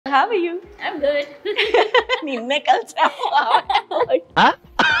How are you? I'm good. నిన్నే కలిసాము.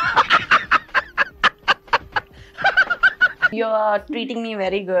 You are treating me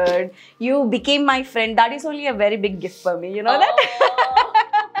very good. You became my friend. That is only a very big gift for me. You know that?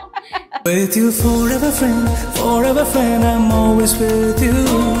 With you forever friend, I'm always with you.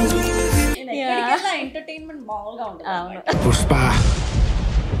 Yeah. Entertainment మామూలుగా ఉంటుంది.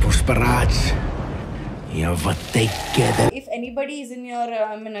 Pushparaj. If anybody is in your,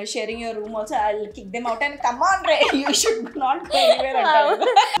 sharing your room also, I'll kick them out and come on, Ray. You should not go anywhere at all.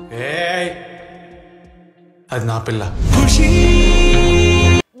 Hey. అది నా పిల్ల.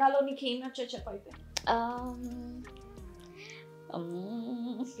 నాలో నీకు ఏం నచ్చో చెప్పైతే.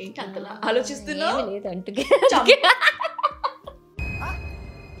 ఏంటి అంతలా ఆలోచిస్తున్నావు? లేదు అంటూ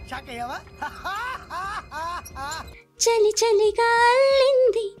చలి చలిగా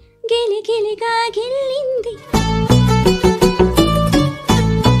అల్లింది Geeli గిలిగా గిల్లింది.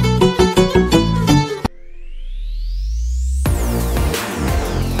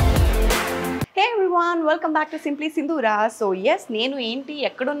 Hey everyone, welcome back to Simply Sindhura. So yes, నేను ఏంటి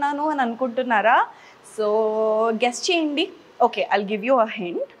ఎక్కడున్నాను అని అనుకుంటున్నారా? So guess చేయండి. Okay, I'll give you a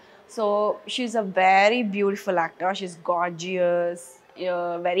hint. So she's a very beautiful actor. She's gorgeous.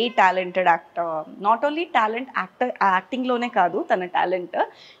 Very talented actor. Not only talent, acting లోనే కాదు తన talent.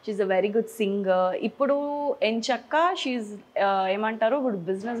 She a very good singer. ఇప్పుడు ఎంచక్క షీఈ్ ఏమంటారు ఇప్పుడు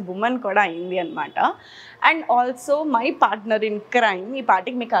బిజినెస్ ఉమెన్ కూడా అయింది అనమాట. And also my partner in crime. ఈ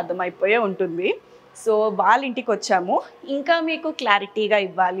పార్టీకి మీకు అర్థమైపోయే ఉంటుంది. సో వాళ్ళ ఇంటికి వచ్చాము. ఇంకా మీకు క్లారిటీగా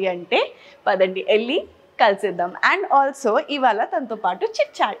ఇవ్వాలి అంటే పదండి వెళ్ళి కలిసిద్దాం. అండ్ ఆల్సో ఇవాళ తనతో పాటు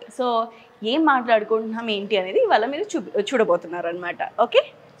చిట్ చాట్. సో ఏం మాట్లాడుకుంటున్నాం ఏంటి అనేది ఇవాళ మీరు చూడబోతున్నారు అనమాట. ఓకే,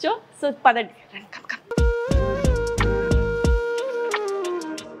 సో పదండి.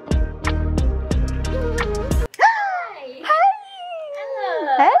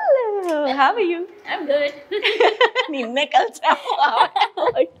 Hello, how are you? I'm good. నిన్నే కలిసాము.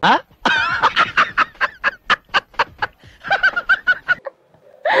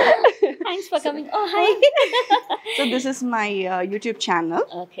 Thanks for coming. Oh, hi. So this is my YouTube channel.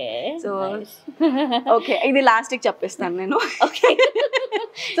 Okay. So nice. Okay, ఇది లాస్ట్ కి చెప్పేస్తాను నేను. Okay.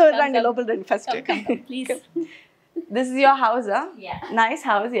 So రండి లోపల రండి first. Come, please. This is your house, huh? Yeah. Nice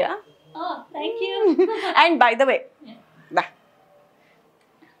house, yeah. Oh, thank you. And by the way,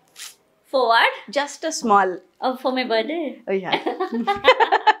 For what? just a small, Oh, for my birthday. oh yeah,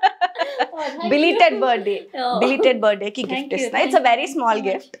 Oh, thank belated you. birthday, Oh. belated birthday ki Thank gift you, is. It's a thank very you small so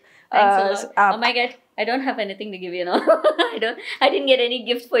gift. Thanks a lot. Oh my God, I don't have anything to give you now. I didn't get any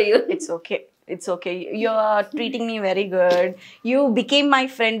gift for you. It's okay. It's okay. You are treating me very good. You became my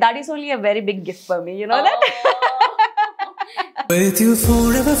friend. That is only a very big gift for me. You know that? With you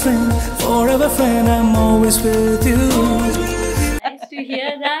forever friend, I'm always with you. Nice to hear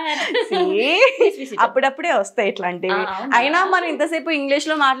that. See, అప్పుడప్పుడే వస్తాయి ఇట్లాంటివి. అయినా మనం ఇంతసేపు English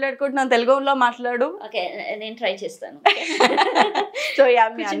లో మాట్లాడుకుంటున్నాం, తెలుగులో మాట్లాడు. ఓకే, నేను ట్రై చేస్తాను. సో యా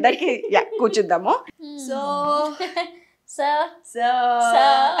మీ అందరికి కూర్చుద్దాము.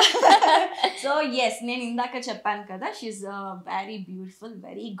 సో ఎస్, నేను ఇందాక చెప్పాను కదా, she very beautiful,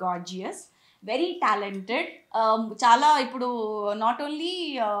 very gorgeous, very talented. చాలా ఇప్పుడు నాట్ ఓన్లీ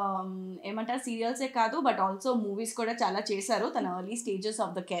ఏమంటారు సీరియల్సే కాదు, బట్ ఆల్సో మూవీస్ కూడా చాలా చేశారు తన ఎర్లీ స్టేజెస్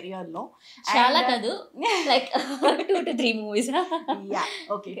ఆఫ్ ద కెరియర్లో. చాలా కాదు, like 2 to 3 movies. Yeah,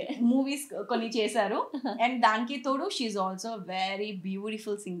 okay, movies కొన్ని చేశారు. అండ్ దానికి తోడు she also very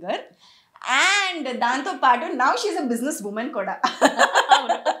beautiful singer. And దాంతో పాటు now she a business women కూడా.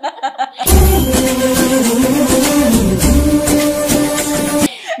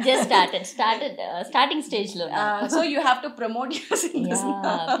 Just starting stage lo. So you have to promote yourself in this.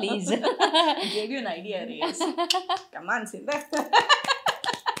 Yeah, please. I gave you an idea, Reyes. Come on, Sindhura.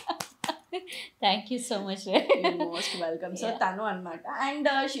 Thank you so much. You're most welcome. So Tanu anamata, and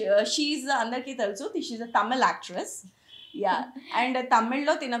she's andarki telusu, she's a Tamil actress. Yeah, and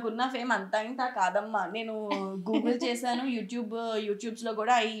తమిళ్లో తినకున్న fame అంతా ఇంత కాదమ్మా. నేను Google చేశాను, యూట్యూబ్స్లో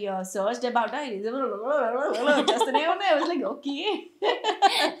కూడా I searched about చేస్తూనే ఉన్నాయి. I was like okay.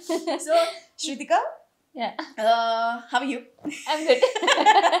 So Srithika, how are you? I'm good.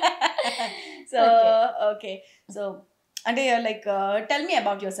 So okay, so అంటే like tell me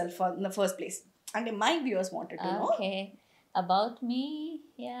about yourself in the first place. అంటే my viewers wanted to know. Okay, about me,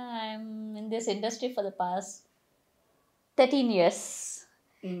 yeah, I'm in this industry for the past 13 years.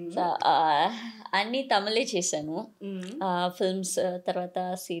 So అన్నీ తమిళే చేశాను. Films, తర్వాత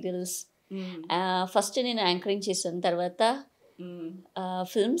serials. First నేను anchoring చేశాను, తర్వాత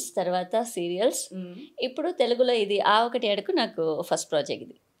films, తర్వాత serials. ఇప్పుడు తెలుగులో ఇది ఆ ఒకటి అడుగు నాకు ఫస్ట్ ప్రాజెక్ట్.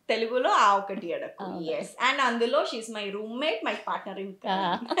 ఇది తెలుగులో ఆ ఒకటి అడకు. ఎస్, అండ్ అందులో she is my roommate, my partner in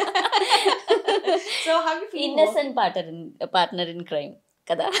crime. So how you feel? Innocent partner in crime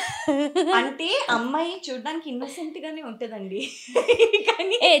కదా. అంటే అమ్మాయి చూడడానికి ఇన్నోసెంట్ గానే ఉంటదండి,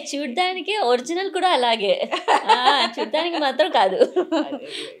 కానీ చూడ్డానికి ఒరిజినల్ కూడా అలాగే, చూడ్డానికి మాత్రం కాదు.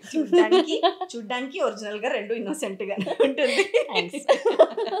 చూడ్డానికి ఒరిజినల్ గా రెండు ఇన్నోసెంట్ గానే ఉంటుంది.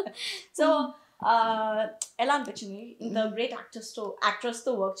 సో ఎలా అనిపించింది ఇంత గ్రేట్ యాక్ట్రెస్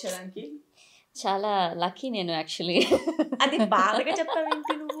తో వర్క్ చేయడానికి? చాలా లక్కీ నేను యాక్చువల్లీ. అది బాధగా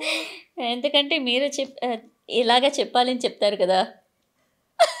చెప్తావేంటి నువ్వు? ఎందుకంటే మీరు ఇలాగా చెప్పాలని చెప్తారు కదా.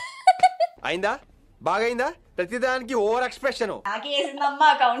 అయిందా? బాగైందా? ప్రతిదానికి ఓవర్ ఎక్స్ప్రెషన్. నాకే వేసిందమ్మా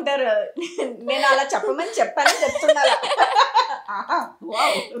కౌంటర్. నేను అలా చెప్పమని చెప్పాను చెప్తున్నా.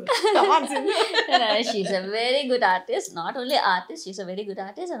 She's a very good artist. Not only artist, she's a very good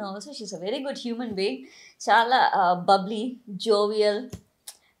artist and also she's a very good human being. చాలా bubbly, jovial.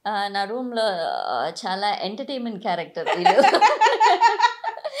 నా రూమ్లో చాలా ఎంటర్టైన్మెంట్ క్యారెక్టర్.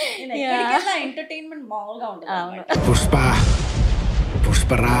 ఎంటర్టైన్మెంట్ మామూలుగా ఉంటుంది.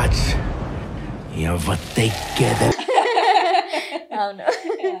 పుష్పరాజ్ అవును.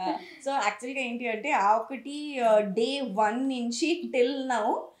 సో యాక్చువల్గా ఏంటి అంటే ఆ ఒకటి డే 1 నుంచి till now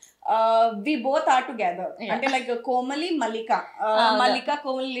we both are together. అంటే లైక్ కోమలి, మల్లిక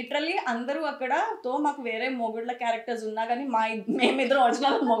కోమలి లిటరల్లీ అందరూ అక్కడ. తో మాకు వేరే మొగుళ్ళ క్యారెక్టర్స్ ఉన్నా కానీ మేమిద్దరం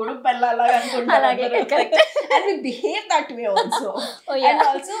ఒరిజినల్ మొగుడు పెళ్ళలాగా అనుకుంటాం. And we behave that way also. And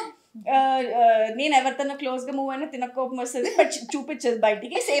also నేను ఎవరితో క్లోజ్ గా మూవ్ అయినా తినక కోపం వస్తుంది, బట్ చూపించదు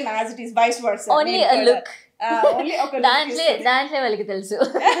బయటికి. Same as it is, vice versa. దాంట్లో వాళ్ళకి తెలుసు.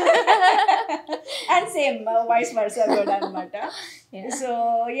 అండ్ సేమ్ వైస్ వర్సా కూడా అనమాట. సో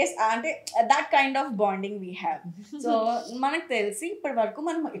ఎస్, అంటే that kind of bonding we have. So మనకు తెలిసి ఇప్పటి వరకు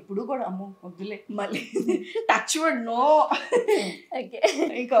మనం ఎప్పుడు కూడా అమ్మో వద్దులే మళ్ళీ touch wood no.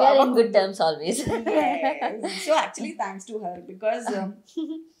 Good terms always. So actually thanks to her because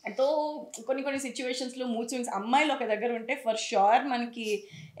తో కొన్ని సిచ్యువేషన్స్ లో మూడ్ స్వింగ్స్ అమ్మాయిలు ఒక దగ్గర ఉంటే ఫర్ షూర్ మనకి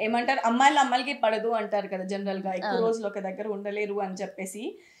ఏమంటారు, అమ్మాయిలకి పడదు అంటారు కదా జనరల్ గా, ఎక్కువ రోజులు ఒక దగ్గర ఉండలేరు అని చెప్పేసి.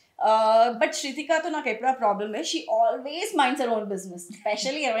 బట్ శ్రీతికాతో నాకు ఎప్పుడు ఆ ప్రాబ్లమ్ లేదు. She always minds her own business.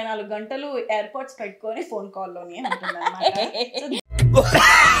 Specially 24 గంటలు ఎయిర్పోర్ట్స్ పెట్టుకొని ఫోన్ కాల్లోనే ఉంటుంది అనమాట.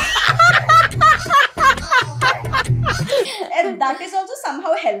 And that is also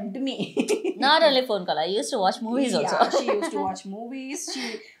somehow helped me. Not only phone call, I used to watch movies also. Yeah, she used to watch movies.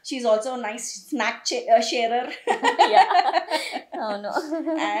 She's also a nice snack sharer. Yeah. Oh no.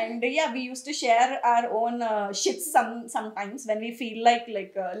 And yeah, we used to share our own shits sometimes when we feel like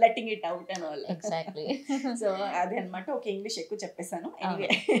letting it out and all. Exactly. So adi anamata. Okay, English ekku cheppesanu.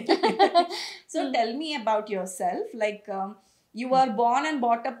 Anyway. So tell me about yourself. Like you were born and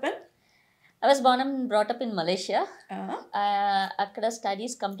brought up in? I was born and brought up in Malaysia. అక్కడ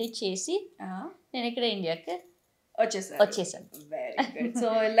studies complete చేసి నేను ఇక్కడ ఇండియాకి వచ్చేసాను. Very good. So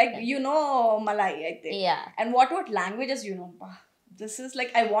like you know Malay, I think. Yeah. And what languages you know? This is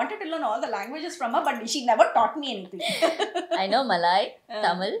like I wanted to learn all the languages from her, but she never taught me anything. I know Malay,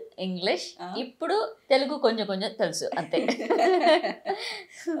 Tamil, English. ఇప్పుడు తెలుగు కొంచెం తెలుసు అంతే.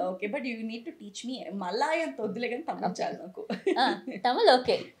 Okay, but you need to teach me Malay and వద్దులే కానీ తమిళ చాలు నాకు. Tamil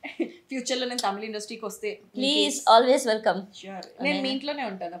okay. Future లో నేను తమిళ ఇండస్ట్రీకి వస్తే ప్లీజ్ ఆల్వేస్ వెల్కమ్. Sure. నేను మీ ఇంట్లోనే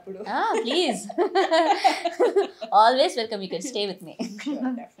ఉంటాను అప్పుడు. Please always welcome. You can stay with me.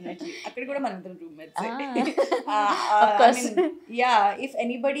 Definitely. అక్కడ కూడా మన ఇద్దరం roommates. Of course. Yeah, if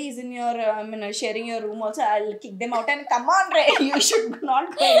anybody is in your sharing your room also, I'll kick them out and come on Ray, you should not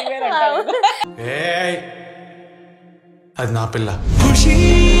go anywhere. Hey, అది నా పిల్ల.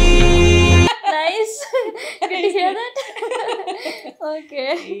 Nice. Did you hear that? Okay.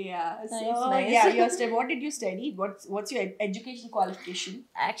 Yeah. So nice. Yeah, what did you study? What's your education qualification?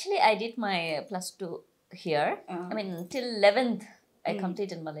 Actually, I did my +2 here. I mean till 11th I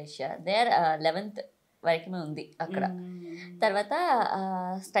completed in Malaysia. There 11th వరకే ఉంది అక్కడ. తర్వాత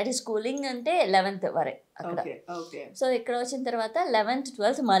study schooling అంటే 11th వరే అక్కడ. So ఇక్కడ వచ్చిన తర్వాత 11th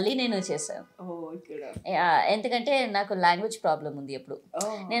 12th మళ్ళీ నేను చేశాను. ఎందుకంటే నాకు లాంగ్వేజ్ ప్రాబ్లం ఉంది ఎప్పుడు.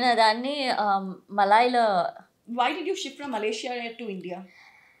 నేను దాన్ని మలాయ్లో. Why did you shift from Malaysia to India?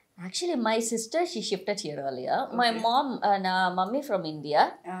 Actually, my sister, she shifted here earlier. My mom, mummy from India,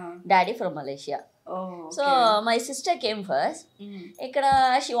 daddy from Malaysia. Oh, okay. So my sister came first. Ikkada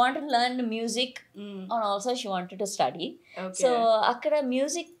she wanted to learn music and also she wanted to study. Okay. So akkada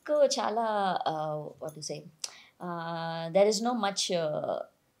music chala what to say, there is no much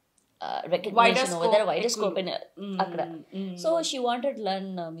recognition over there, wider scope in akkada. So she wanted to learn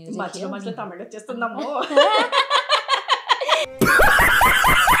music. Much Tamil chestundammo.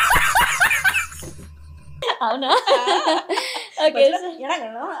 అవునా? Okay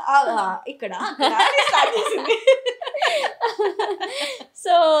ఇక్కడ start చేసింది.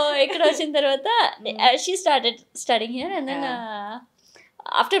 So ఇక్కడ వచ్చిన తర్వాత she started studying here and then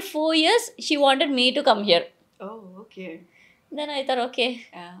after 4 years she wanted me to come here. Oh, okay. Then I thought, okay,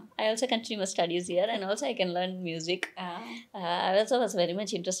 I also continue my studies here and also I can learn music. I also was very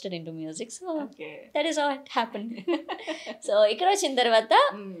much interested into music, so that is how it happened. So ఇక్కడ వచ్చిన తర్వాత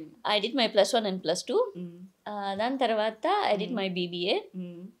I did my +1 and +2. దాని తర్వాత I did my BBA.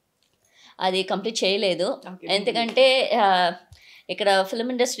 అది complete చేయలేదు ఎందుకంటే ఇక్కడ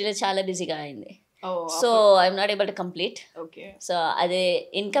film ఇండస్ట్రీలో చాలా బిజీగా అయింది. So I'm not able to complete. Okay. So అదే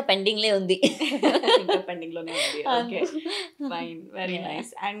ఇంకా పెండింగ్లే ఉంది. ఇంకా పెండింగ్ లోనే ఉంది. Okay, fine, very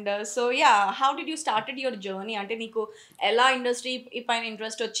nice. And so yeah, how did you started your journey? అంటే నీకు ఎలా ఇండస్ట్రీ పైన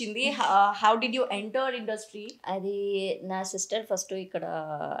ఇంట్రెస్ట్ వచ్చింది? How did you enter industry? అది నా సిస్టర్ ఫస్ట్ ఇక్కడ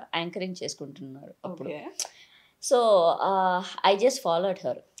యాంకరింగ్ చేసుకుంటున్నారు అప్పుడు. Okay. So I just followed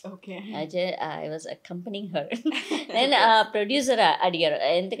her. Okay. I was accompanying her. నేను ప్రొడ్యూసర్ అడిగారు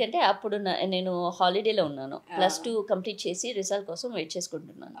ఎందుకంటే అప్పుడు నేను హాలిడేలో ఉన్నాను. +2 కంప్లీట్ చేసి రిజల్ట్ కోసం వెయిట్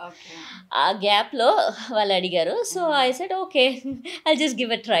చేసుకుంటున్నాను. ఆ గ్యాప్లో వాళ్ళు అడిగారు. So I said okay, I just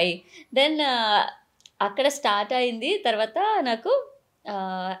give a try. Then అక్కడ స్టార్ట్ అయింది. తర్వాత నాకు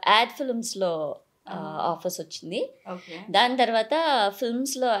యాడ్ ఫిల్మ్స్లో ఆఫర్స్ వచ్చింది. దాని తర్వాత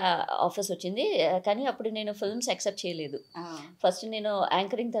ఫిల్మ్స్లో ఆఫర్స్ వచ్చింది. కానీ అప్పుడు నేను ఫిల్మ్స్ యాక్సెప్ట్ చేయలేదు. ఫస్ట్ నేను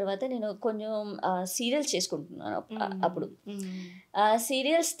యాంకరింగ్ తర్వాత నేను కొంచెం సీరియల్స్ చేసుకుంటున్నాను అప్పుడు.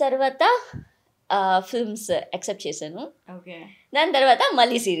 సీరియల్స్ తర్వాత ఫిల్మ్స్ యాక్సెప్ట్ చేశాను. దాని తర్వాత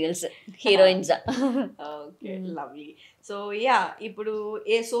మళ్ళీ serials heroines. Okay, lovely. So yeah, ఇప్పుడు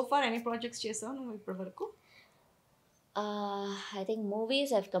సో ఫార్ ఎనీ ప్రాజెక్ట్స్ చేసావు నువ్వు ఇప్పటి వరకు? I think movies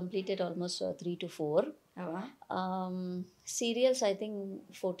I've completed almost 3 to 4. Serials I think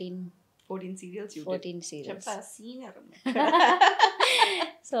 14 serials you 14 did. serials. Cheppa senior.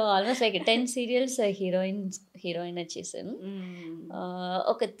 So almost like 10 serials heroine చేశాను.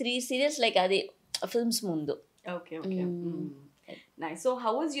 ఒక 3 serials like అది films ముందు. Okay. Nice. So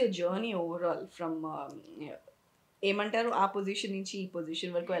how was your journey overall from ఏమంటారు ఆ position నుంచి ఈ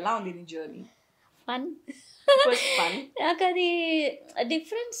position వరకు ఎలా ఉంది నీ జర్నీ? ఫన్. ఫన్. నాకు అది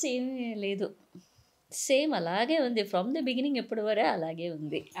డిఫరెన్స్ ఏమీ లేదు, సేమ్ అలాగే ఉంది. ఫ్రమ్ ద బిగినింగ్ ఎప్పుడు వరే అలాగే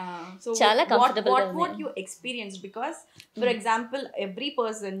ఉంది. చాలా కంఫర్టబుల్ గా ఉంది. What you experienced, because for example every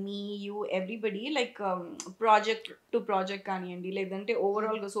person, me, you, everybody like project to project కానియండి లేదంటే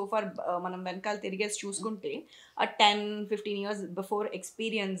ఓవరాల్ గా సో ఫార్ మనం వెనకాల తిరిగేసి చూసుకుంటే a 10-15 years before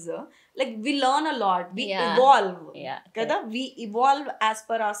experience, like we learn a lot, we evolve kada, we evolve as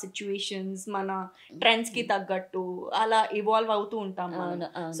per our situations, mana trends కి తగ్గట్టు అలా evolve అవుతూ ఉంటాం మనం.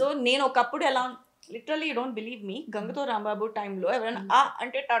 సో నేను ఒకప్పుడు ఎలా literally you don't believe me, గంగతో Rambabu టైంలో ఎవరైనా ఆ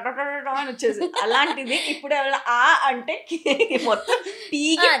అంటే టటా అని వచ్చేసి అలాంటిది ఇప్పుడు ఎవరైనా ఆ అంటే మొత్తం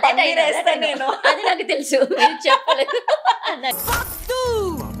పీకి పందిరేస్తాను నేను. అది నాకు తెలుసు, చెప్పలేదు.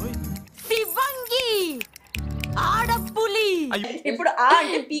 ఇప్పుడు ఆ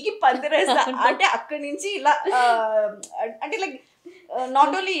అంటే పీకి పందిరేస్తా అంటే అక్కడి నుంచి ఇలా అంటే like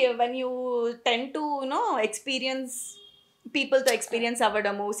not only when you ten to experience people తో ఎక్స్పీరియన్స్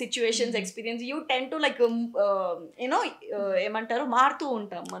అవ్వడము, situations experience, you ten to like ఏమంటారు మారుతూ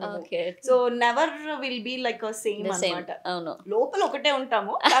ఉంటాం మనం. So never will be like same అన్నమాట. లోపల ఒకటే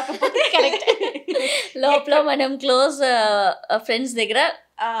ఉంటాము కాకపోతే కరెక్ట్ లోపల మనం క్లోజ్ ఫ్రెండ్స్ దగ్గర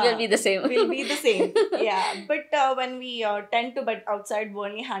will be the same. Yeah, but when we tend to but outside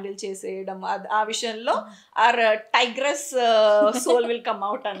world ni handle చేసేయడం ఆ విషయంలో our tigress soul will come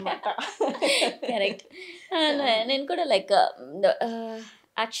out అన్నమాట. కరెక్ట్. నేను కూడా like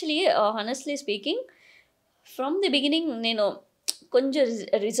actually honestly speaking from the beginning నేను కొంచెం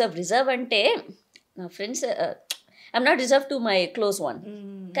reserve అంటే నా friends I'm not reserve to my close one,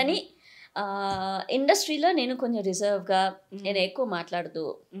 కానీ ఇండస్ట్రీలో నేను కొంచెం రిజర్వ్గా, నేను ఎక్కువ మాట్లాడుతూ,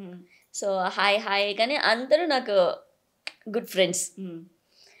 సో హాయ్ కానీ అందరూ నాకు గుడ్ ఫ్రెండ్స్.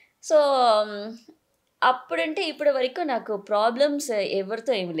 సో అప్పుడంటే ఇప్పటి వరకు నాకు ప్రాబ్లమ్స్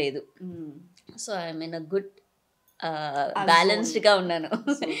ఎవరితో ఏమి లేదు. So I mean a good బ్యాలెన్స్డ్గా ఉన్నాను.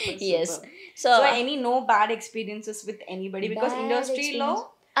 Yes. So any no bad experiences with anybody, because ఇండస్ట్రీలో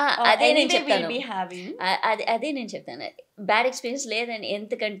అదే నేను చెప్తాను బ్యాడ్ ఎక్స్పీరియన్స్ లేదని.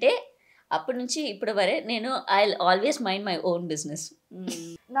 ఎందుకంటే అప్పటి నుంచి ఇప్పటి వరే నేను I always mind my own business.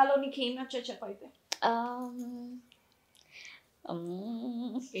 నాలో నీకు ఏం నచ్చో చెప్పైతే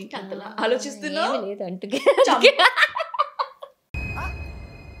ఏంటి అంతలా ఆలోచిస్తున్నా? లేదు అంటుగా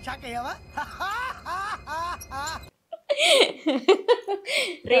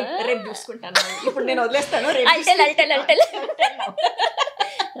రేపు చూసుకుంటాను, ఇప్పుడు నేను వదిలేస్తాను.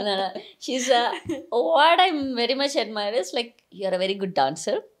 No, no. She's what I'm very much admire is like you're a very good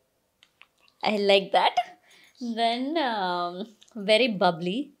dancer. I like that. Then very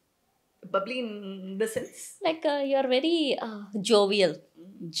bubbly. Bubbly in the sense? Like you're very jovial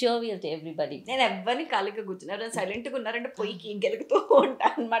to everybody. నేను ఎవరిని ఖాళీగా కూర్చుని ఎవరైనా సైలెంట్గా ఉన్నారంటే పొయ్యికి గెలుగుతూ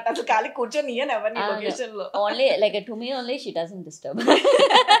ఉంటాను అనమాట. అసలు ఖాళీ కూర్చొని ఇయ్యను ఎవరిని లొకేషన్లో. Only like to me only she doesn't disturb.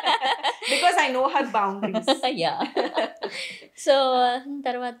 Because I know her boundaries. Yeah. So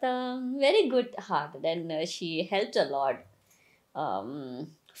తర్వాత very good heart. Then she helped a lot.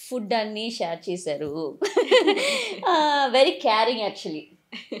 Food అన్నీ షేర్ చేశారు. Very caring actually.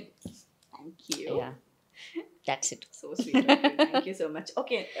 Thank you. Yeah. That's it. So sweet. Thank you so much.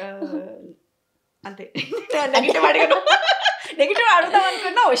 Okay. అంతే. Negative అడిగాను. Negative అడుగుతాం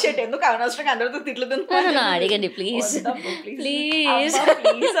అనుకున్నా. ఓ shut ఎందుకు అనవసరంగా అందరితో తిట్లు తింటున్నా. అడిగండి ప్లీజ్. ప్లీజ్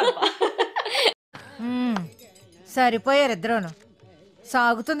అబ్బా. సరిపోయారు ఇద్దరును.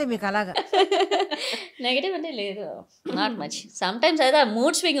 సాగుతుంది మీకు అలాగా. నెగటివ్ అంటే లేదు, నాట్ మచ్. సమ్ టైమ్స్ అయితే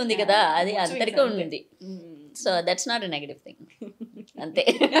మూడ్ స్వింగ్ ఉంది కదా, అది అందరికీ ఉంది. So that's not a negative thing. అంతే.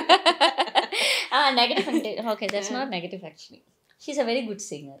 నెగటివ్ అంటే okay, that's not negative actually. She is a very good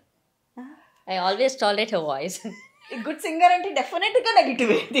singer. I always tolerate her voice. Good singer అంటే డెఫినెట్గా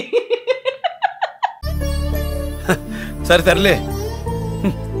నెగటివ్ ఇది. సరే తరలే,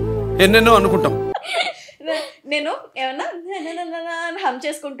 ఎన్నెన్నో అనుకుంటాం. నేను ఏమన్నా హమ్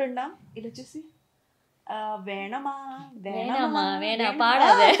చేసుకుంటున్నా, ఇలా చూసి వేణమా వేణమ్మా వేణ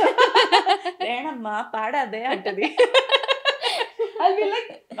పాడదే వేణమ్మా పాడదే అంటది. I'll be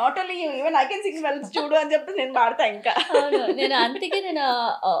like, not only you, even I can sing well చూడు అని చెప్పి నేను పాడతా ఇంకా. నేను అందుకే నేను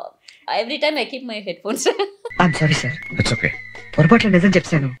every time I keep my head phones. I'm sorry sir. It's okay. పొరపాట్లు నిజం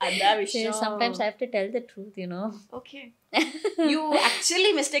చెప్తాను. అదా విషయం. Sometimes I have to tell the truth, you know. Okay. You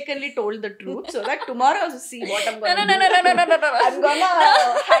actually mistakenly told the truth so that tomorrow you see what I'm going to do. No. I'm going to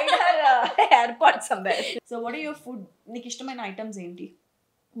hide her AirPods somewhere. So what are your food? నీకు ఇష్టమైన items ఏంటి?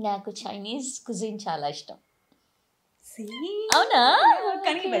 నాకు Chinese cuisine చాలా ఇష్టం. అవునా?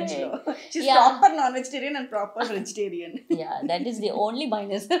 కానీ veg లో she's proper non vegetarian and proper vegetarian. Yeah, that is the only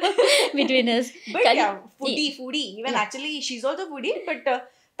minus between us. But yeah, foodie even actually she's also foodie, but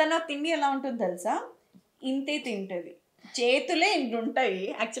తన తిండి ఎలా ఉంటుంది తెలుసా? ఇంతే తింటది, చేతులే ఇంటి ఉంటాయి.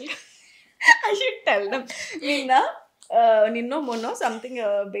 Actually I should tell them. నిన్నో మొన్నో సంథింగ్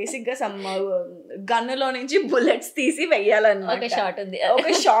బేసిక్ గా సమ్ గన్నులో నుంచి బుల్లెట్స్ తీసి వెయ్యాలన్నమాట.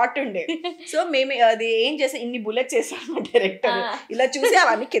 ఒక షాట్ ఉండే. సో మేము అది ఏం చేసా, ఇన్ని బుల్లెట్స్ వేసాము డైరెక్టర్. ఇలా చూసి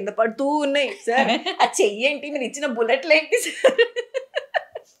అవన్నీ కింద పడుతూ ఉన్నాయి. సార్ ఆ చెయ్యేంటి, మీరు ఇచ్చిన బుల్లెట్లు ఏంటి సార్,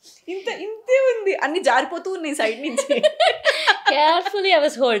 ఇంతే ఉంది, అన్ని జారిపోతూ ఉన్నాయి సైడ్ నుంచి. Carefully I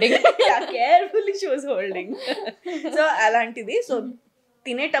was holding. Carefully she was holding. So అలాంటిది. సో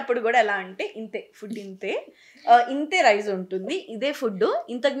తినేటప్పుడు కూడా ఎలా అంటే ఇంతే ఫుడ్, ఇంతే రైస్ ఉంటుంది, ఇదే ఫుడ్,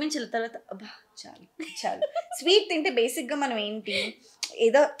 ఇంతకు మించి తర్వాత అబ్బా చాలు. స్వీట్ తింటే బేసిక్గా మనం ఏంటి,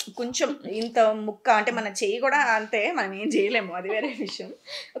 ఏదో కొంచెం ఇంత ముక్క అంటే మన చెయ్యి కూడా అంతే, మనం ఏం చేయలేము, అది వేరే విషయం.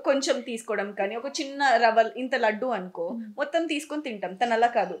 కొంచెం తీసుకోవడం కానీ, ఒక చిన్న రవ్వల్ ఇంత లడ్డు అనుకో మొత్తం తీసుకొని తింటాం. తను అలా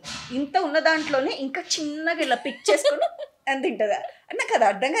కాదు, ఇంత ఉన్న దాంట్లోనే ఇంకా చిన్నగా ఇలా పిక్ చేసుకొని అని తింటుందా. నాకు అది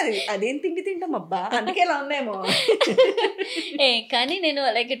అర్థం కాదు, అదేం తింటాం అబ్బా, అందుకే ఇలా ఉన్నాయేమో. కానీ నేను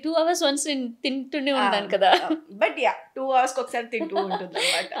లైక్ 2 hours once తింటూనే ఉంటాను కదా. బట్ యా 2 hours ఒకసారి తింటూ ఉంటుంది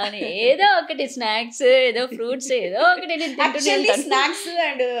అన్నమాట. అని ఏదో ఒకటి స్నాక్స్, ఏదో ఫ్రూట్స్, ఏదో ఒకటి స్నాక్స్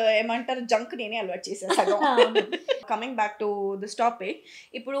అండ్ ఏమంటారు జంక్ నేనే అలవాటు చేశాను. Coming back to this topic,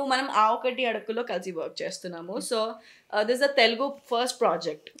 ఇప్పుడు మనం ఆ ఒకటి అడుగులో కలిసి వర్క్ చేస్తున్నాము. So this a Telugu first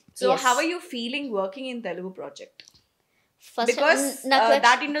project. So how are you feeling working in Telugu project? Because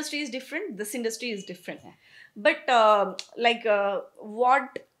that industry is different, this industry is different. But what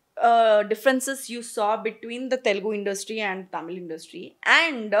differences you saw between the Telugu industry and Tamil industry,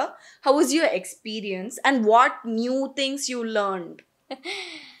 and how was your experience, and what new things you learned?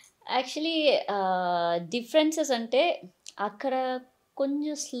 Actually differences అంటే అక్కడ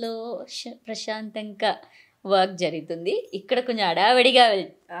కొంచెం slow ప్రశాంతంగా work జరుగుతుంది, ఇక్కడ కొంచెం అడావడిగా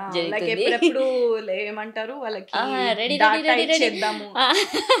ఎప్పుడు ఏమంటారు వాళ్ళకి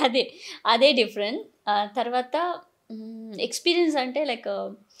అదే డిఫరెంట్. తర్వాత ఎక్స్పీరియన్స్ అంటే like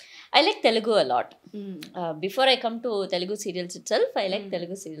I like Telugu a lot. Before I come to Telugu serials itself, I like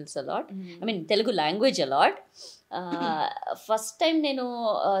Telugu serials a lot. I mean Telugu language a lot. First time నేను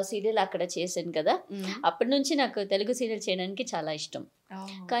సీరియల్ అక్కడ చేశాను కదా, అప్పటి నుంచి నాకు తెలుగు సీరియల్ చేయడానికి చాలా ఇష్టం.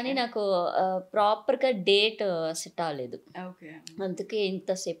 కానీ నాకు ప్రాపర్గా డేట్ సెట్ అవ్వలేదు, అందుకే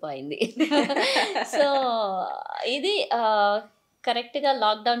ఇంతసేపు అయింది. సో ఇది కరెక్ట్గా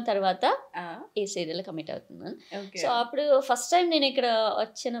లాక్డౌన్ తర్వాత ఈ సీరియల్ కమిట్ అవుతున్నాను. సో అప్పుడు ఫస్ట్ టైం నేను ఇక్కడ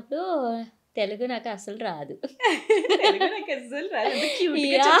వచ్చినప్పుడు తెలుగు నాకు అసలు రాదు. తెలుగు నాకు అసలు రాదు. Cute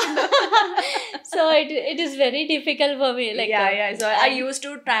గా Yeah. చెప్తున్నావు. So it is very difficult for me. Like Yeah. So I used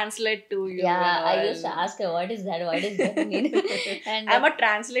to translate to you. I used to ask her, what is that mean? And I'm a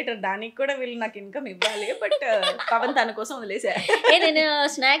translator. దానికి కూడా వీళ్ళు నాకు income ఇవ్వాలి, but Pawan తన కోసం వదిలేసా. నేను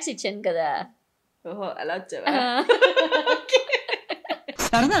snacks ఇచ్చాను కదా. ఓహో, అలా వచ్చావా?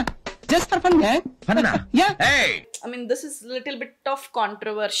 సరదా just for fun, man. Fun-ఆ? Yeah. Hey! I mean, this is little bit of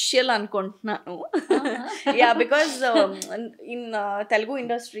controversial అనుకుంటున్నాను. Yeah, because in Telugu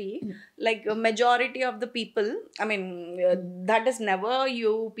industry, like majority of the people, I mean, that is never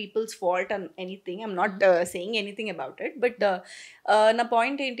you people's fault and anything. I'm not saying anything about it, but నా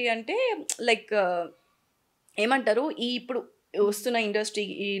point ఏంటి అంటే like ఏమంటారు, ఈ ఇప్పుడు వస్తున్న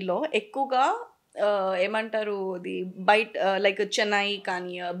ఇండస్ట్రీలో ఎక్కువగా ఏమంటారు ఇది బయట లైక్ చెన్నై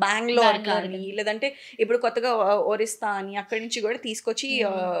కానీ బెంగళూరు కానీ లేదంటే ఇప్పుడు కొత్తగా ఒరిస్సా అని అక్కడి నుంచి కూడా తీసుకొచ్చి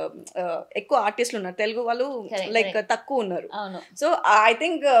ఎక్కువ ఆర్టిస్టులు ఉన్నారు. తెలుగు వాళ్ళు లైక్ తక్కువ ఉన్నారు. So I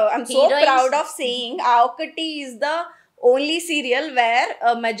think I'm so proud of saying ఆ ఒకటి is the only serial where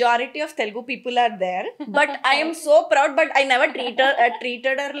a majority of Telugu people are there, but I am so proud, but I never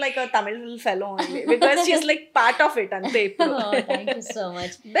treated her like a Tamil fellow only, because she's like part of it ante ippudu. Thank you so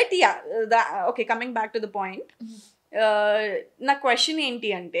much. But yeah, okay, coming back to the point, na question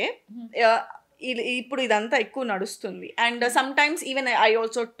enti ante ఇప్పుడు ఇదంతా ఎక్కువ నడుస్తుంది, and sometimes even I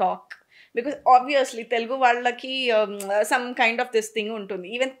also talk, because obviously Telugu వాళ్ళకి some kind of this thing ఉంటుంది.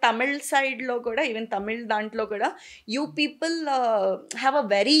 Even Tamil సైడ్లో కూడా, even Tamil దాంట్లో కూడా you people have a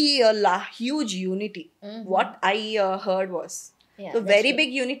very huge unity. What I heard was the very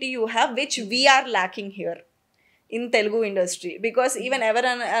big unity you have, which we are lacking here in Telugu industry. Because even ఎవరు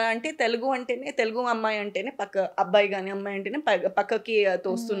అంటే తెలుగు అంటేనే, తెలుగు అమ్మాయి అంటేనే పక్క అబ్బాయి కానీ అమ్మాయి అంటేనే పక్కకి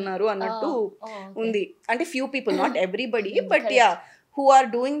తోస్తున్నారు అన్నట్టు ఉంది. అంటే few people, not everybody, but yeah, who are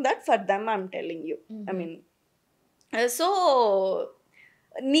doing that for them, I'm telling you. I mean, so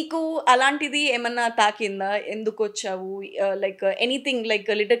నీకు అలాంటిది ఏమన్నా తాకిందా, ఎందుకు వచ్చావు, like anything like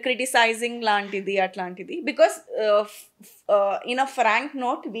little criticising లాంటిది అట్లాంటిది? Because in a Frank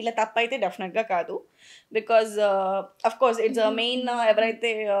note వీళ్ళ తప్పైతే డెఫినెట్గా కాదు, because of course it's main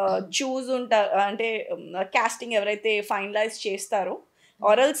ఎవరైతే చూజ్ ఉంటారు అంటే కాస్టింగ్ ఎవరైతే ఫైనలైజ్ చేస్తారో,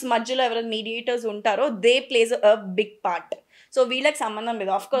 ఆరల్స్ మధ్యలో ఎవరైతే మీడియేటర్స్ ఉంటారో, they place a big part. So వీళ్ళకి సంబంధం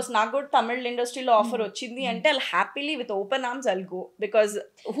లేదు. ఆఫ్ కోర్స్ నాకు కూడా తమిళ్ ఇండస్ట్రీలో ఆఫర్ వచ్చింది అంటే I'll happily with open arms I'll go, because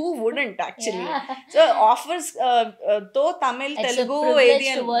who wouldn't actually. So offers తో తమిళ్ తెలుగు ఏది,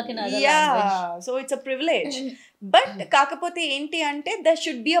 yeah, so it's a privilege. But కాకపోతే ఏంటి అంటే there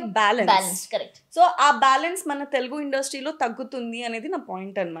should be a balance. So ఆ బ్యాలెన్స్ మన తెలుగు ఇండస్ట్రీలో తగ్గుతుంది అనేది నా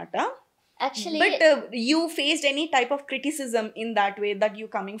పాయింట్ అన్నమాట. Actually, but you faced any type of criticism in that way, that you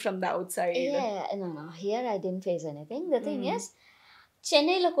coming from the outside? Yeah, no, here I didn't face anything. The thing is,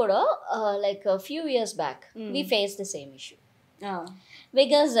 Chennai lo kuda like a few years back we faced the same issue.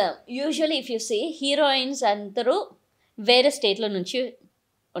 Because usually if you see heroines antaru వేరే state లో నుంచి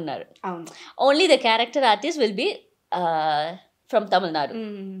ఉన్నారు. Only the character artist will be from Tamil Nadu.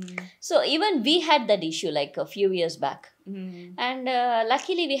 So even we had that issue like a few years back. And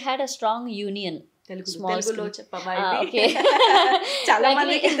luckily we had a strong union. తెలుగులో చెప్పవా? Okay. చాలా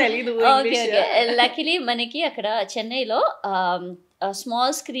మందికి తెలీదు English. Luckily మనకి అక్కడ చెన్నైలో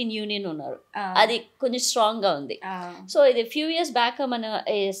స్మాల్ స్క్రీన్ యూనియన్ ఉన్నారు, అది కొంచెం స్ట్రాంగ్ గా ఉంది. సో ఇది ఫ్యూ ఇయర్స్ బ్యాక్ మన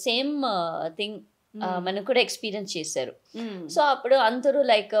సేమ్ థింగ్ మనకు కూడా ఎక్స్పీరియన్స్ చేశారు. సో అప్పుడు అందరూ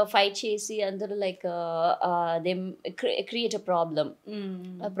లైక్ ఫైట్ చేసి అందరూ like they create a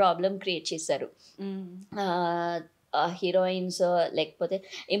problem create చేశారు. హీరోయిన్స్ లేకపోతే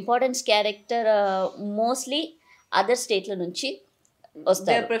ఇంపార్టెన్స్ క్యారెక్టర్ మోస్ట్లీ అదర్ స్టేట్ల నుంచి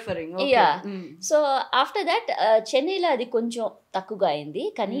వస్తారు. సో ఆఫ్టర్ దట్ చెన్నైలో అది కొంచెం తక్కువగా అయింది,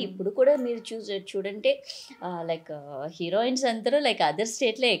 కానీ ఇప్పుడు కూడా మీరు చూడంటే లైక్ హీరోయిన్స్ అందరూ లైక్ అదర్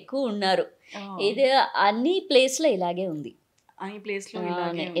స్టేట్లో ఎక్కువ ఉన్నారు. ఇది అన్ని ప్లేస్లో ఇలాగే ఉంది,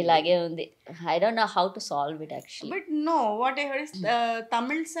 ఇలాగే ఉంది. I don't know how to solve it actually. But no, what I heard is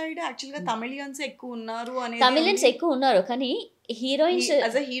Tamil side actual గా తమిళియన్స్ ఎక్కువ ఉన్నారు అనేది. తమిళియన్స్ ఎక్కువ ఉన్నారు, కానీ హీరోయిన్స్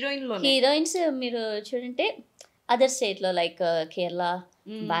యాజ్ ఎ హీరోయిన్స్ మీరు చూడంటే అదర్ స్టేట్ లో like Kerala,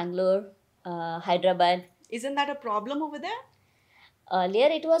 Bengaluru, Hyderabad. Isn't that a problem over there? Earlier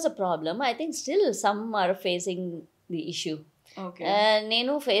it was a problem. I think still some are facing the issue. Okay.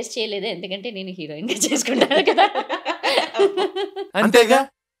 నేను ఫేస్ చేయలేదు, ఎందుకంటే నేను హీరోయిన్ గా చేసుకుంటాను కదా. అంతేగా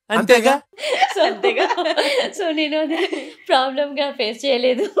అంతేగా అంతేగా. సో నేను అది ప్రాబ్లమ్గా ఫేస్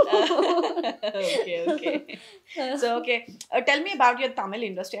చేయలేదు. Okay. So okay, tell me about your Tamil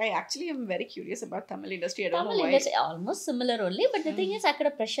industry. I actually am very curious about Tamil industry. I don't know Tamil why. Industry almost similar only, but the thing is అక్కడ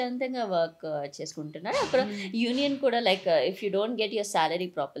ప్రశాంతంగా work చేసుకుంటున్నారు. అక్కడ union కూడా like if you don't get your salary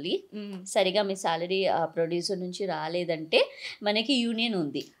properly, సరిగా మీ salary producer నుంచి రాలేదంటే మనకి union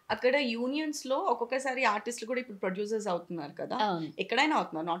ఉంది. అక్కడ యూనియన్స్ లో ఒక్కొక్కసారి ఆర్టిస్టులు కూడా ఇప్పుడు ప్రొడ్యూసర్స్ అవుతున్నారు కదా, ఎక్కడైనా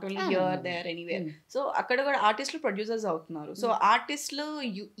అవుతున్నారు, not only here there anywhere. So అక్కడ కూడా ఆర్టిస్టులు ప్రొడ్యూసర్స్ అవుతున్నారు. సో ఆర్టిస్టులు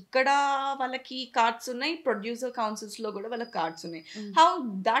ఇక్కడ వాళ్ళకి కార్డ్స్ ఉన్నాయి, ప్రొడ్యూసర్ కౌన్సిల్స్ లో కూడా వాళ్ళకి కార్డ్స్ ఉన్నాయి. How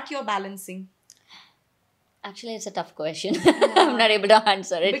that your balancing? Actually, it's a tough question. I'm not able to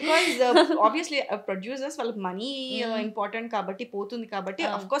answer it. Because obviously producers వాళ్ళకి మనీ ఇంపార్టెంట్ కాబట్టి పోతుంది కాబట్టి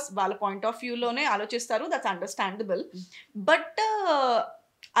of course వాళ్ళ పాయింట్ ఆఫ్ వ్యూ లోనే ఆలోచిస్తారు, దట్స్ అండర్స్టాండబుల్. బట్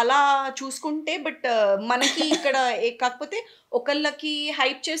అలా చూసుకుంటే బట్ మనకి ఇక్కడ కాకపోతే ఒకళ్ళకి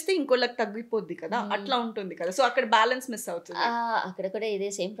హైప్ చేస్తే ఇంకోళ్ళకి తగ్గిపోద్ది కదా, అట్లా ఉంటుంది కదా. సో అక్కడ బ్యాలెన్స్ మిస్ అవుతుంది. అక్కడ కూడా ఇదే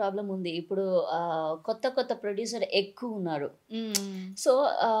సేమ్ ప్రాబ్లం ఉంది. ఇప్పుడు కొత్త ప్రొడ్యూసర్ ఎక్కువ ఉన్నారు. So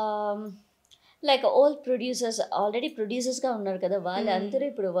like old producers already ప్రొడ్యూసర్స్గా ఉన్నారు కదా, వాళ్ళందరూ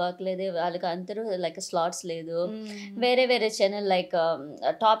ఇప్పుడు వర్క్ లేదు, వాళ్ళకి అందరూ లైక్ స్లాట్స్ లేదు. వేరే ఛానల్ లైక్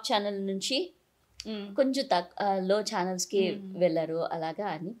టాప్ ఛానల్ నుంచి కొంచెం లో ఛానల్స్కి వెళ్ళారు. అలాగా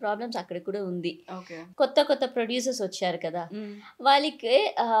అన్ని ప్రాబ్లమ్స్ అక్కడ కూడా ఉంది. కొత్త ప్రొడ్యూసర్స్ వచ్చారు కదా, వాళ్ళకి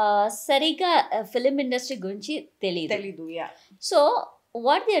సరిగా ఫిలిం ఇండస్ట్రీ గురించి తెలీదు. So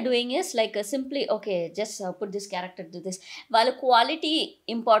what they are doing is like simply okay just put this character to this. వాళ్ళ క్వాలిటీ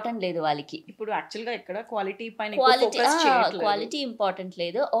ఇంపార్టెంట్ లేదు వాళ్ళకి. ఇప్పుడు యాక్చువల్ గా ఇక్కడ క్వాలిటీ పైన క్వాలిటీ ఇంపార్టెంట్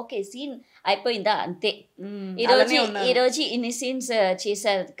లేదు. ఓకే సీన్ అయిపోయిందా అంతే, ఈ రోజు ఇన్ని సీన్స్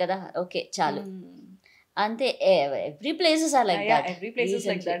చేశారు కదా, ఓకే చాలు అంతే. Every places are like that. Every place is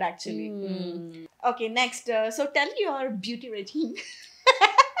like that actually. Okay, next so tell your beauty routine.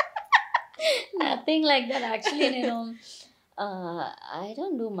 Nothing like that actually. నేను I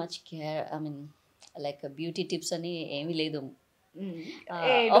don't do much care. I mean like beauty tips అని ఏమీ లేదు.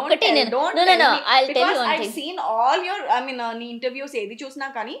 ఒకటి నేను I'll tell you one thing. I've seen all your నీ interviews ఏది చూసినా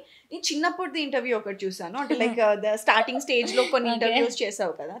కానీ నీ చిన్నప్పుడు ఇంటర్వ్యూ ఒకటి చూసాను, అంటే లైక్ ద స్టార్టింగ్ స్టేజ్ లో కొన్ని ఇంటర్వ్యూస్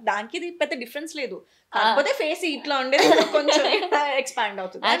చేసావు కదా, దానికి ఇది పెద్ద డిఫరెన్స్ లేదు, కాకపోతే ఫేస్ ఇట్లా ఉండేది కొంచెం ఎక్స్పాండ్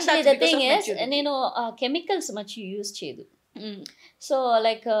అవుతుంది. Actually the thing is నేను కెమికల్స్ మచ్ యూజ్ చేయదు. So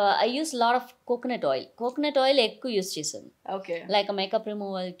like I use lot of coconut oil ఎక్కువ యూస్ చేశాను. Like makeup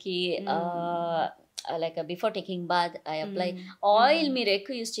రిమూవల్కి like before taking bath I apply oil. మీరు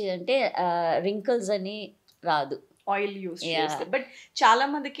ఎక్కువ యూస్ చేయాలంటే రింకిల్స్ అని రాదు ఆయిల్ యూస్ చేస్తే. బట్ చాలా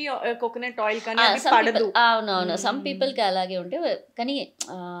మందికి కోకోనట్ ఆయిల్ కానీ పడదు. అవునవును, సమ్ పీపుల్కి అలాగే ఉంటే, కానీ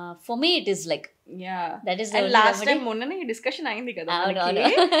for me it is like that is the last time మొన్ననే డిస్కషన్ అయింది కదా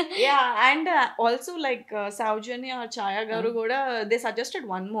మనకి. అండ్ ఆల్సో లైక్ సౌజన్య ఛాయా గారు కూడా they suggested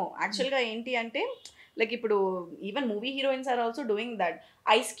one more. Actual గా ఏంటి అంటే లైక్ ఇప్పుడు even movie heroines are also doing that.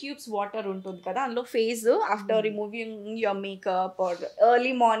 Ice cubes water ఉంటుంది కదా, అందులో face after removing your makeup or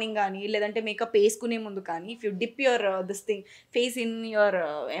early morning కానీ లేదంటే మేకప్ వేసుకునే ముందు కానీ if you dip your this thing face in your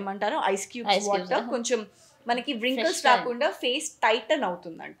ఏమంటారు ఐస్ క్యూబ్స్ వాటర్, కొంచెం మనకి వ్రింకిల్స్ రాకుండా ఫేస్ టైటన్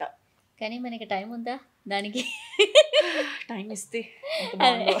అవుతుందంట. కానీ మనకి టైం ఉందా దానికి? టైం ఇస్తే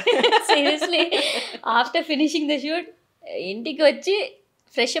seriously after finishing the shoot ఇంటికి వచ్చి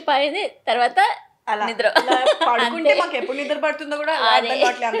ఫ్రెష్ అప్ అయ్యేది, తర్వాత నిద్ర పడుకుంటే మాకు ఎప్పుడు నిద్ర పడుతుందో కూడా అంత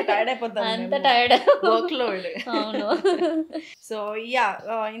టైర్డ్ అయిపోతాం, అంత టైర్డ్ వర్క్ లోడ్. అవును. So yeah,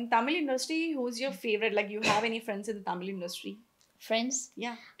 in Tamil industry who's your favourite? Like you have any friends in Tamil industry? Friends?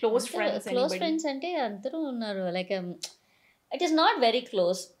 Yeah, close friends అంటే అందరూ ఉన్నారు. Like it is not very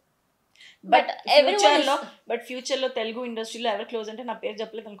close. But future లో తెలుగు ఇండస్ట్రీలో ఎవరు క్లోజ్ అంటే నా పేరు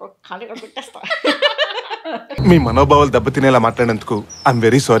చెప్పలేదు అనుకో, ఖాళీగా పెట్టేస్తా. మీ మనోభావాలు దెబ్బతినేలా మాట్లాడేందుకు I'm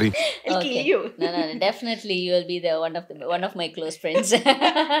very sorry. Definitely you will be the one of my close friends.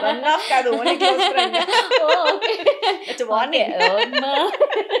 One of కాదు, only close friend. It's warning.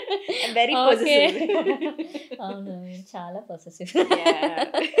 Very possessive. అవును, చాలా possessive.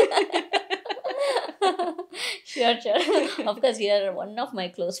 Sure. Of course, you are one of my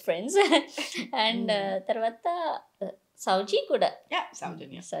close friends. And తర్వాత సౌజీ కూడా.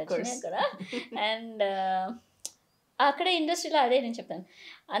 సౌజన్య కూడా. And అక్కడ ఇండస్ట్రీలో అదే నేను చెప్తాను,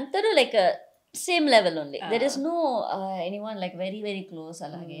 అందరూ like same level only. There is no anyone like very very close,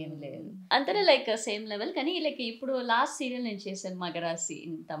 అలాగే ఏం లేదు, అందరూ లైక్ సేమ్ లెవెల్. కానీ లైక్ ఇప్పుడు లాస్ట్ సీరియల్ నేను చేశాను మగరాసి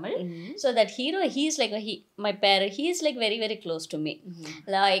in Tamil. So that hero he's like my pair, he's like very very close to me.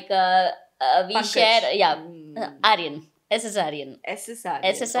 Like we Pankaj. Share Aryan, SSR Aryan.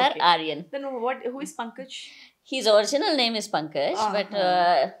 SSR Aryan. Then who is Pankaj? His original name is Pankaj, but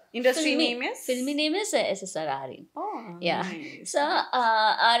Industry name is? Filmy name is SSR Aryan. Oh, Yeah. nice. So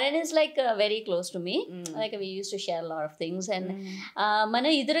Aryan is like very close to me. Like we used to share a lot of things, and మన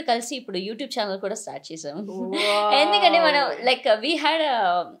ఇద్దరు కలిసి ఇప్పుడు YouTube channel కూడా start చేసాం. ఎందుకంటే మనం like we had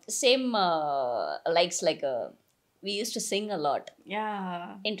same likes, like we used to sing a lot. Yeah.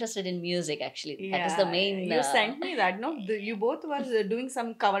 Interested in music, actually. Yeah. That is the main. You sent me that, no? You both were doing some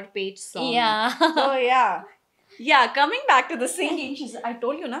cover page song. Yeah. So yeah. Yeah, coming back to the singing, I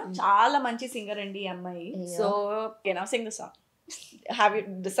told you, na, చాలా మంచి singer అండి ఈ అమ్మాయి. So, okay, now sing the song. Have you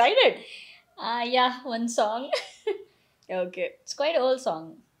decided? Yeah, one song. Okay. It's quite old song.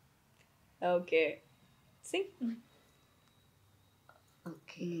 Okay. Sing.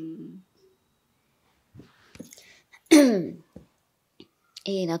 Okay.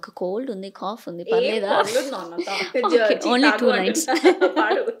 ఏ నాకు cold ఉంది, cough ఉంది, పర్లేదా? Only 2 lines.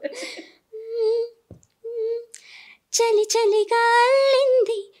 చలి చలిగా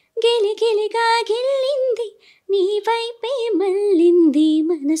అల్లింది, గిలి గిలిగా గిల్లింది, నీ వైపే మళ్ళింది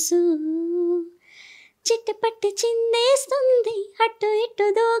మనసు, చిట్టపట్టి చిందేస్తుంది, అటు ఇటు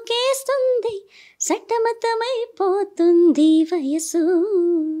దూకేస్తుంది, సట్టమతమైపోతుంది వయసు.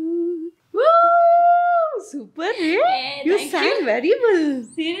 Super. You sang very well.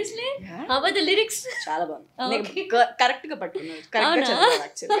 Seriously? How about the lyrics? చాలా బాగుంది. Okay. కరెక్ట్ గా పట్టుకున్నావు. కరెక్ట్ గా చదివావు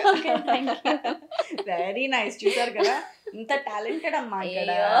actually. Okay, thank you. Very nice. చూసారు కదా, ఇంత టాలెంటెడ్ అమ్మా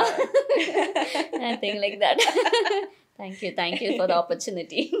ఇక్కడ. Nothing like that. Thank you for the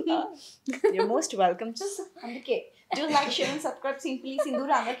opportunity. You're most welcome. అందుకే do like, share and subscribe Simply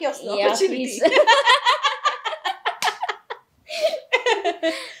Sindhura అందరికీ వస్తుంది Yeah, opportunity. please.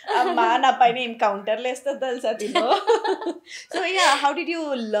 అమ్మా నా పైన ఏం కౌంటర్లు వేస్తుంది తెలుసా తిలో. So yeah, how did you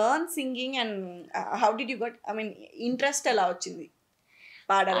learn singing and how did you got, I mean interest ఎలా వచ్చింది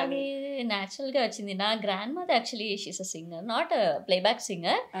పాడాలని? అది న్యాచురల్ గా వచ్చింది. నా grand mother actually she's a singer, not a playback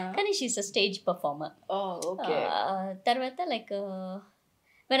singer, కానీ షీస్ అ స్టేజ్ పర్ఫార్మర్. తర్వాత like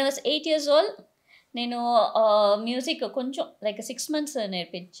when I was 8 years old, నేను మ్యూజిక్ కొంచెం లైక్ 6 months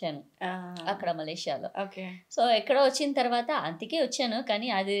నేర్పించాను అక్కడ మలేషియాలో. ఓకే. సో ఎక్కడ వచ్చిన తర్వాత అంతకే వచ్చాను, కానీ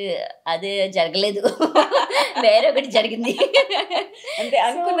అది జరగలేదు. వేరే ఒకటి జరిగింది. అంటే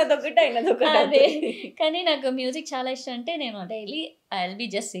అనుకున్నది ఒకటి అయినది ఒకటి. అదే, కానీ నాకు మ్యూజిక్ చాలా ఇష్టం. అంటే నేను daily I will be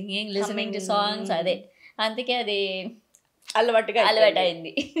just singing, listening to songs. అదే, అందుకే అది అలవాటు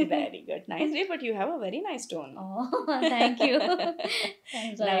అయింది. Very good, nice day. But you have a very nice tone. Thank you.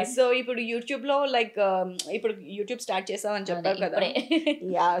 Nice. So ఇప్పుడు యూట్యూబ్ లో లైక్ ఇప్పుడు యూట్యూబ్ స్టార్ట్ చేసామని చెప్పారు కదా.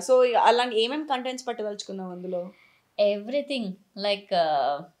 యా, సో అలాంటి ఏమేమి కంటెంట్స్ పట్టదలుచుకున్నావు అందులో? ఎవ్రీథింగ్ లైక్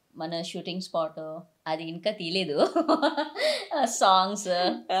మన షూటింగ్ స్పాట్ అది ఇంకా తీయలేదు, సాంగ్స్.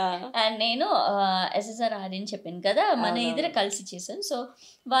 అండ్ నేను ఎస్ఎస్ఆర్ ఆర్యన్ చెప్పాను కదా, మన ఇద్దరు కలిసి చేశాను. సో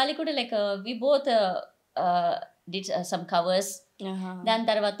వాళ్ళు కూడా like we both did some covers. దాని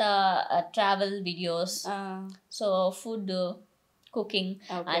తర్వాత travel videos, so food, cooking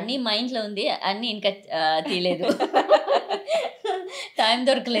అన్నీ మైండ్లో ఉంది. అన్నీ ఇంకా తీయలేదు, టైం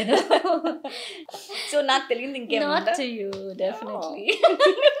దొరకలేదు. సో నాకు తెలియదు ఇంకేమన్నా. డెఫినెట్లీ.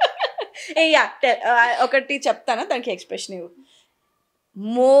 యా, ఒకటి చెప్తాను, దానికి ఎక్స్ప్రెషన్ ఇవ్వు.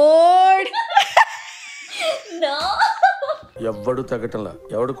 మోడ్. ఎవ్వడు తగ్గటంలా,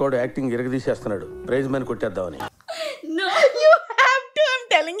 ఎవడు కూడా acting ఇరగదీసేస్తున్నాడు, praise man కొట్టేద్దామని. You have to, I'm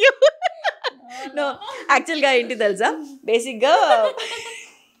telling you. No, యాక్చువల్గా ఏంటి తెలుసా, బేసిక్గా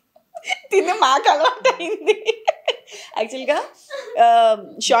తిని మాకు అలవాటు అయింది. యాక్చువల్గా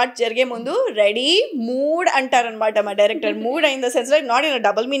షార్ట్ జరిగే ముందు రెడీ మూడ్ అంటారనమాట మా director. Mood in the sense like not in a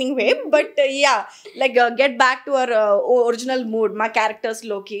double meaning way, but yeah like get back to our original mood, మా క్యారెక్టర్స్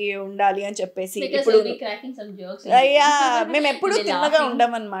లోకి ఉండాలి అని చెప్పేసి. ఇప్పుడు యా, మేము ఎప్పుడు తిన్నగా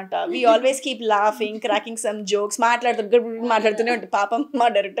ఉండమన్నమాట. We always keep laughing, cracking some jokes, మాట్లాడుతూనే ఉంటాం. పాపం మా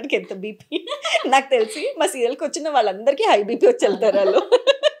డైరెక్టర్కి ఎంత బీపీ నాకు తెలిసి. మా సీరియల్కి వచ్చిన వాళ్ళందరికీ హై బీపీ వచ్చి వెళ్తారు వాళ్ళు.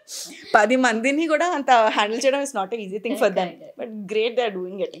 10 మందిని కూడా అంత హ్యాండిల్ చేయడం is not easy thing for them, but great they are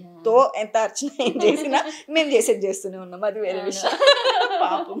doing it. తో ఎంత అర్చన ఏం చేసినా మేము చేస్తూనే ఉన్నాం, అది వేరే విషయం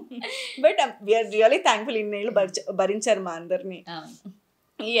పాపం. బట్ వీఆర్ రియలీ థ్యాంక్ఫుల్, ఇన్నేళ్ళు భరించారు మా అందరినీ.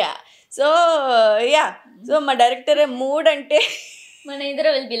 యా, సో యా, సో మా డైరెక్టర్ మూడ్ అంటే మన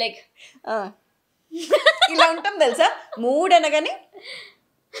ఇద్దరు విల్ బి లైక్ ఇలా ఉంటాం తెలుసా. మూడ్ అనగానే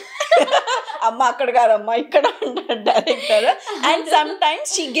అమ్మ అక్కడ కాదమ్మా ఇక్కడ అంటారు director. And some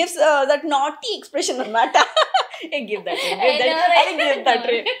times she gives that naughty expression అన్నమాట. గివ్ దట్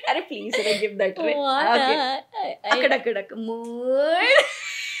రే, అరే ప్లీజ్ రే, గివ్ దట్ రే. అక్కడక్కడ mood.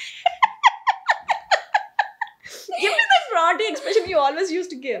 Give me that naughty expression you always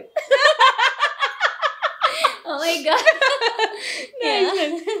used to give. Oh my god.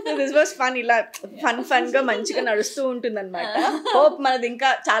 This was fun. ఇలా fun గా మంచిగా నడుస్తూ ఉంటుంది అనమాట. Hope మనది ఇంకా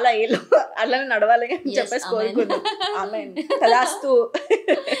చాలా ఏళ్ళు అలానే నడవాలి అని చెప్పేసి కోరుకుందాం. ఆమెన్. తదాస్తు.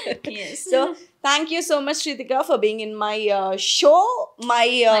 So thank you so much Srithika for being in my show. My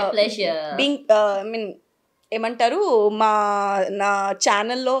pleasure. being I mean ఏమంటారు నా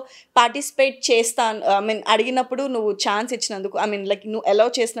ఛానల్లో పార్టిసిపేట్ చేస్తాను, ఐ మీన్ అడిగినప్పుడు నువ్వు ఛాన్స్ ఇచ్చినందుకు, ఐ మీన్ లైక్ నువ్వు అలౌ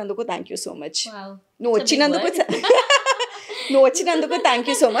చేసినందుకు థ్యాంక్ యూ సో మచ్. నువ్వు వచ్చినందుకు thank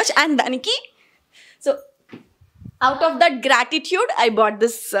you so much. And దానికి so out of that gratitude I bought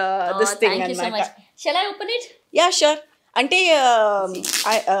this thing అన్నమాట. Shall I open it? Yeah sure. అంటే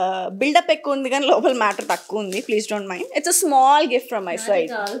బిల్డప్ ఎక్కువ ఉంది కానీ లోపల మ్యాటర్ తక్కువ ఉంది. Please don't mind. It's a small gift from my side.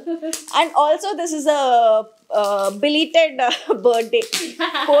 And also this is a బిలీటెడ్ birthday,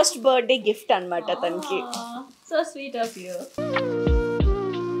 post birthday gift అనమాట తనకి. So sweet of you.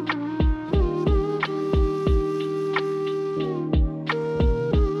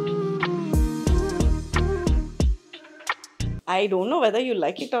 I don't know whether you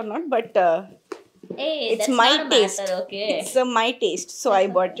like it or not, but Hey, it's that's my not a taste. matter, okay. It's my taste, so I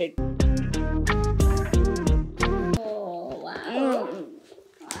bought it. Oh, wow.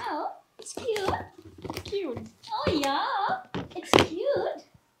 Wow. It's cute. Cute. Oh, yeah. It's cute.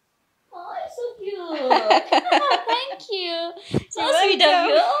 Oh, it's so cute. Thank you. So sweet of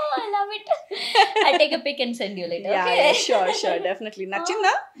you. Oh, I love it. I'll take a pic and send you later. Yeah, Okay. yeah, sure, definitely.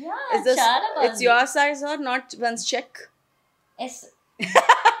 Nachinda? Yeah, Is this, చాలా బాగుంది. it's your size or not? Once check. Yes.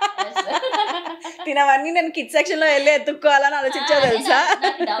 తినవన్నీ నేను kid section లో వెళ్ళి ఎత్తుక్కోవాలని ఆలోచించా తెలుసా.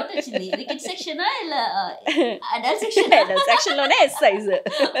 నాకు doubt వచ్చింది, ఇది kid సెక్షనా ఇలా అడల్ట్ సెక్షన్? అడల్ట్ సెక్షన్ లోనే S size.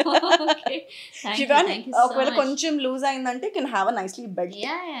 Okay, thank you so ఒకవేళ మచ్. కొంచెం లూజ్ అయిందంటే can have a nicely belt.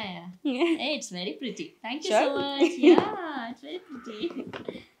 Yeah hey, it's very pretty. Thank you so much. Yeah, it's very pretty.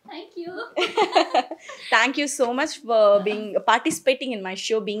 Thank you. Thank you so much for participating in my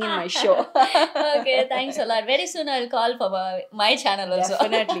show, being in my show. Okay, thanks a lot. Very soon I'll call for my channel also.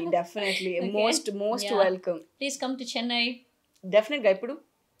 Definitely. Okay. Most Yeah. welcome. Please come to Chennai. Definitely గా ఇప్పుడు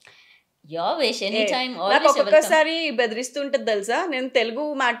Your wish, anytime, నాకు always welcome. ఒక్కొక్కసారి బెదిరిస్తుంటది తెలుసా. నేను తెలుగు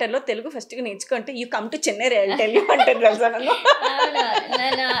మాటల్లో Telugu first గా నేర్చుకుంటే you come to Chennai tell అంటే తెలుసా నన్ను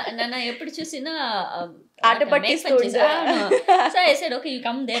నన్ను ఎప్పుడు చూసినా ఆట పట్టిస్తూ ఉంటా. So I said, okay, you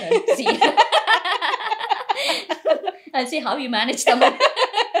come there and see. I'll see how you manage Tamil.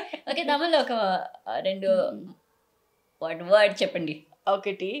 Okay, Tamil ఒక రెండు వర్డ్ చెప్పండి.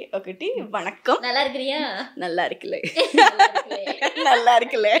 ఒకటి వణక్కం. நல்லா இருக்கிறியா? நல்லா இருக்கல.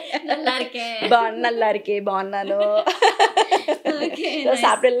 நல்லா இருக்கே. బాగున్నాను. Okay,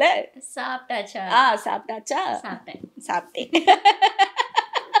 సాப்பிடல. சாப்பிட்டாச்சா? సాப்பிட்டாச்சా? சாப்பிட்டேன்.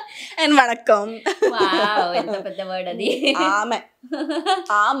 అండ్ వణక్కం. వావ్, ఎంత పెద్ద వర్డ్ అది. ఆమె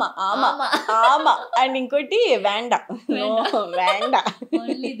అండ్ ఇంకోటి వేండా. వేండా.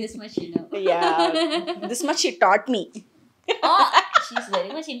 Only this much you know. Yeah, this much she taught me. Oh, she's very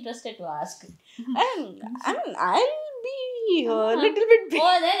much interested to ask. And I mean, I'll be a little bit big.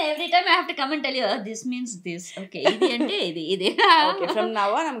 Oh, then every time I have to come and tell you, oh, this means this. Okay, ఇది అంటే ఇది. Okay, from now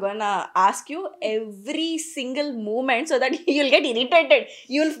on I'm gonna ask you every single movement so that you'll get irritated.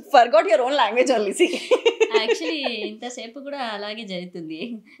 You'll forgot your own language only. See. Actually, ఇంతసేపు కూడా అలాగే జరుగుతుంది.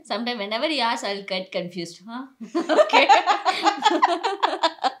 Sometime whenever you ask, I'll get confused. Huh? Okay.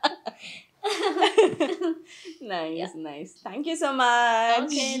 Nice. Thank you so much.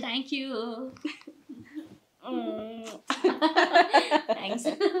 Okay, thank you. Thanks.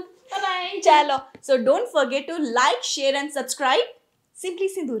 Bye-bye. Chalo. So don't forget to like, share and subscribe. Simply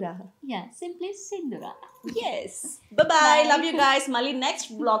Sindhura. Yeah, simply Sindhura. Yes. Bye-bye. Love you guys. Mali next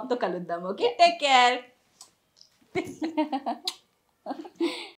vlog to kaluddam. Okay? Take care.